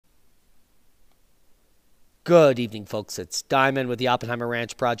Good evening, folks. It's Diamond with the Oppenheimer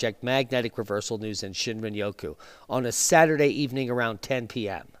Ranch Project Magnetic Reversal News in Shinrin-yoku on a Saturday evening around 10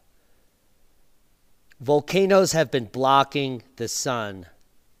 p.m. Volcanoes have been blocking the sun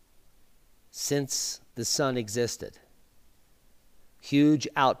since the sun existed. Huge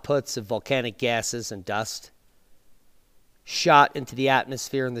outputs of volcanic gases and dust shot into the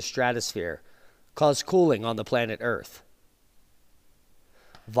atmosphere and the stratosphere cause cooling on the planet Earth.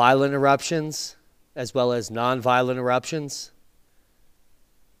 Violent eruptions, as well as non-violent eruptions.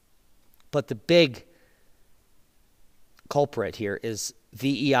 But the big culprit here is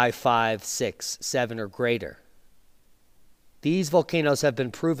VEI 5, 6, 7 or greater. These volcanoes have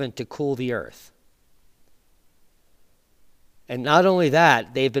been proven to cool the Earth. And not only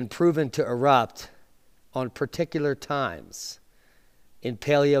that, they've been proven to erupt on particular times in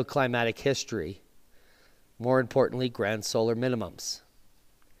paleoclimatic history, more importantly, grand solar minimums.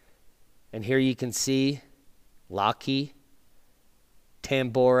 And here you can see Laki,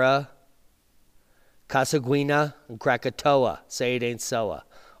 Tambora, Casaguina, and Krakatoa, say it ain't soa,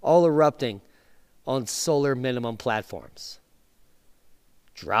 all erupting on solar minimum platforms,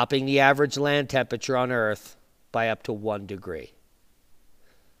 dropping the average land temperature on Earth by up to 1 degree.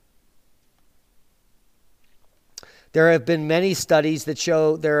 There have been many studies that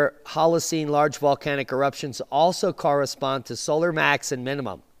show their Holocene large volcanic eruptions also correspond to solar max and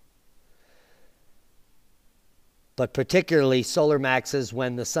minimum, but particularly solar maxes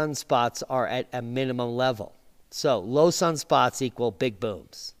when the sunspots are at a minimum level. So low sunspots equal big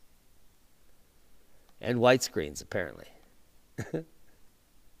booms. And white screens, apparently.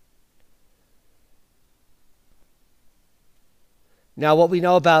 Now, what we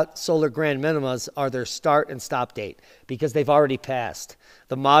know about solar grand minimums are their start and stop date, because they've already passed.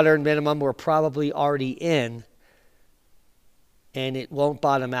 The modern minimum we're probably already in, and it won't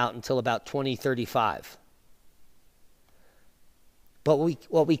bottom out until about 2035. But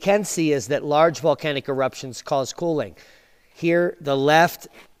what we can see is that large volcanic eruptions cause cooling. Here, the left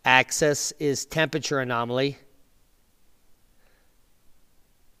axis is temperature anomaly.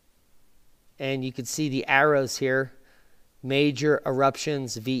 And you can see the arrows here. Major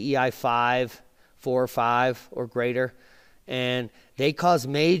eruptions, VEI 5, 4 or 5 or greater. And they cause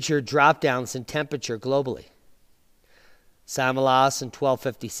major drop downs in temperature globally. Samalas in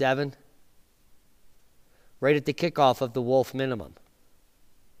 1257, right at the kickoff of the Wolf minimum.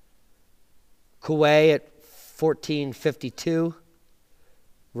 Kuwait at 1452,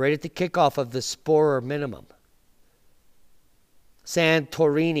 right at the kickoff of the Sporer minimum.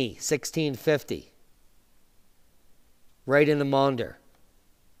 Santorini, 1650, right in the Maunder.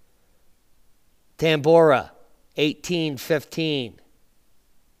 Tambora, 1815,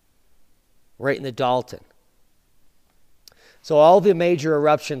 right in the Dalton. So all the major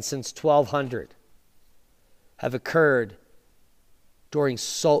eruptions since 1200 have occurred during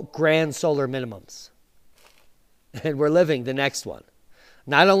grand solar minimums. And we're living the next one.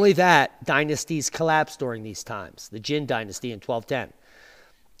 Not only that, dynasties collapsed during these times. The Jin dynasty in 1210.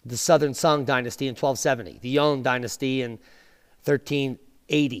 The Southern Song dynasty in 1270. The Yuan dynasty in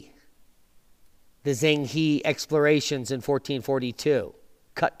 1380. The Zhenghe explorations in 1442.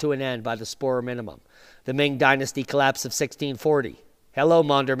 Cut to an end by the Sporer minimum. The Ming dynasty collapse of 1640. Hello,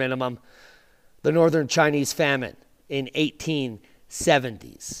 Maunder minimum. The Northern Chinese famine in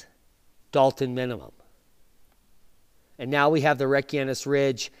 1870s. Dalton minimum. And now we have the Reykjanes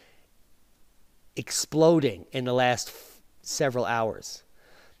Ridge exploding in the last several hours.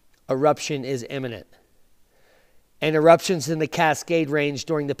 Eruption is imminent. And eruptions in the Cascade Range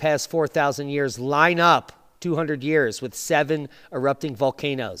during the past 4,000 years line up 200 years with 7 erupting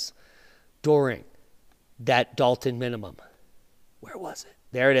volcanoes during that Dalton minimum. Where was it?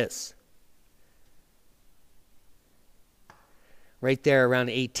 There it is. Right there around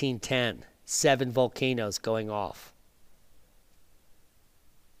 1810. 7 volcanoes going off.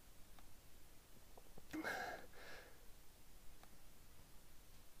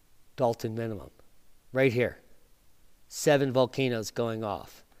 Dalton minimum. Right here. 7 volcanoes going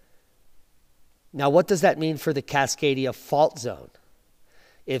off. Now, what does that mean for the Cascadia fault zone?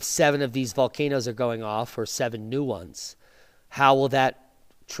 If 7 of these volcanoes are going off, or 7 new ones, how will that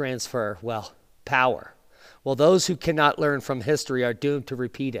transfer, well, power? Well, those who cannot learn from history are doomed to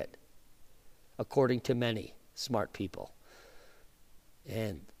repeat it, according to many smart people.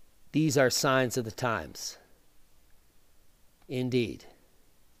 And these are signs of the times. Indeed.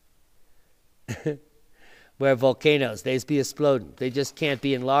 Where volcanoes, they be exploding. They just can't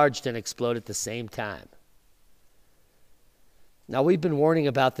be enlarged and explode at the same time. Now, we've been warning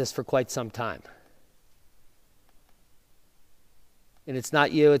about this for quite some time. And it's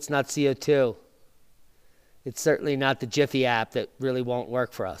not you, it's not CO2. It's certainly not the Jiffy app that really won't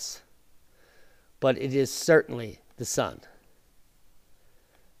work for us. But it is certainly the sun.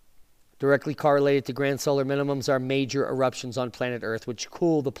 Directly correlated to grand solar minimums are major eruptions on planet Earth, which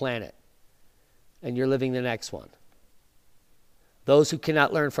cool the planet. And you're living the next one. Those who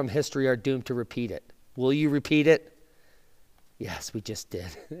cannot learn from history are doomed to repeat it. Will you repeat it? Yes, we just did.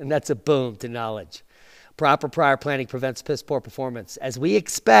 And that's a boom to knowledge. Proper prior planning prevents piss poor performance. As we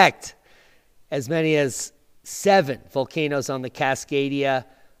expect, as many as 7 volcanoes on the Cascadia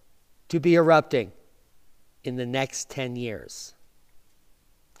to be erupting in the next 10 years.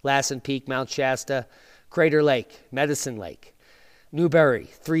 Lassen Peak, Mount Shasta, Crater Lake, Medicine Lake, Newberry,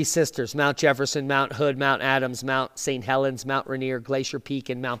 Three Sisters, Mount Jefferson, Mount Hood, Mount Adams, Mount St. Helens, Mount Rainier, Glacier Peak,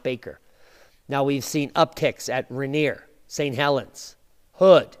 and Mount Baker. Now we've seen upticks at Rainier, St. Helens,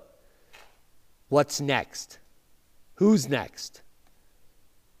 Hood. What's next? Who's next?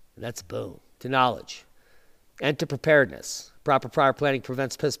 And that's boom to knowledge and to preparedness. Proper prior planning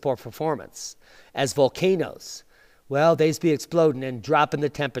prevents piss poor performance. As volcanoes, well, they's be exploding and dropping the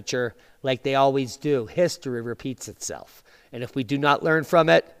temperature like they always do. History repeats itself. And if we do not learn from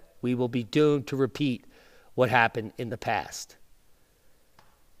it, we will be doomed to repeat what happened in the past.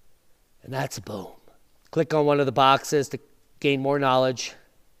 And that's a boom. Click on one of the boxes to gain more knowledge.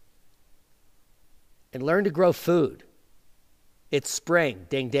 And learn to grow food. It's spring,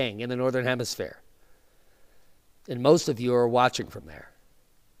 ding ding, in the Northern Hemisphere. And most of you are watching from there.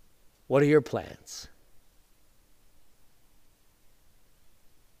 What are your plans?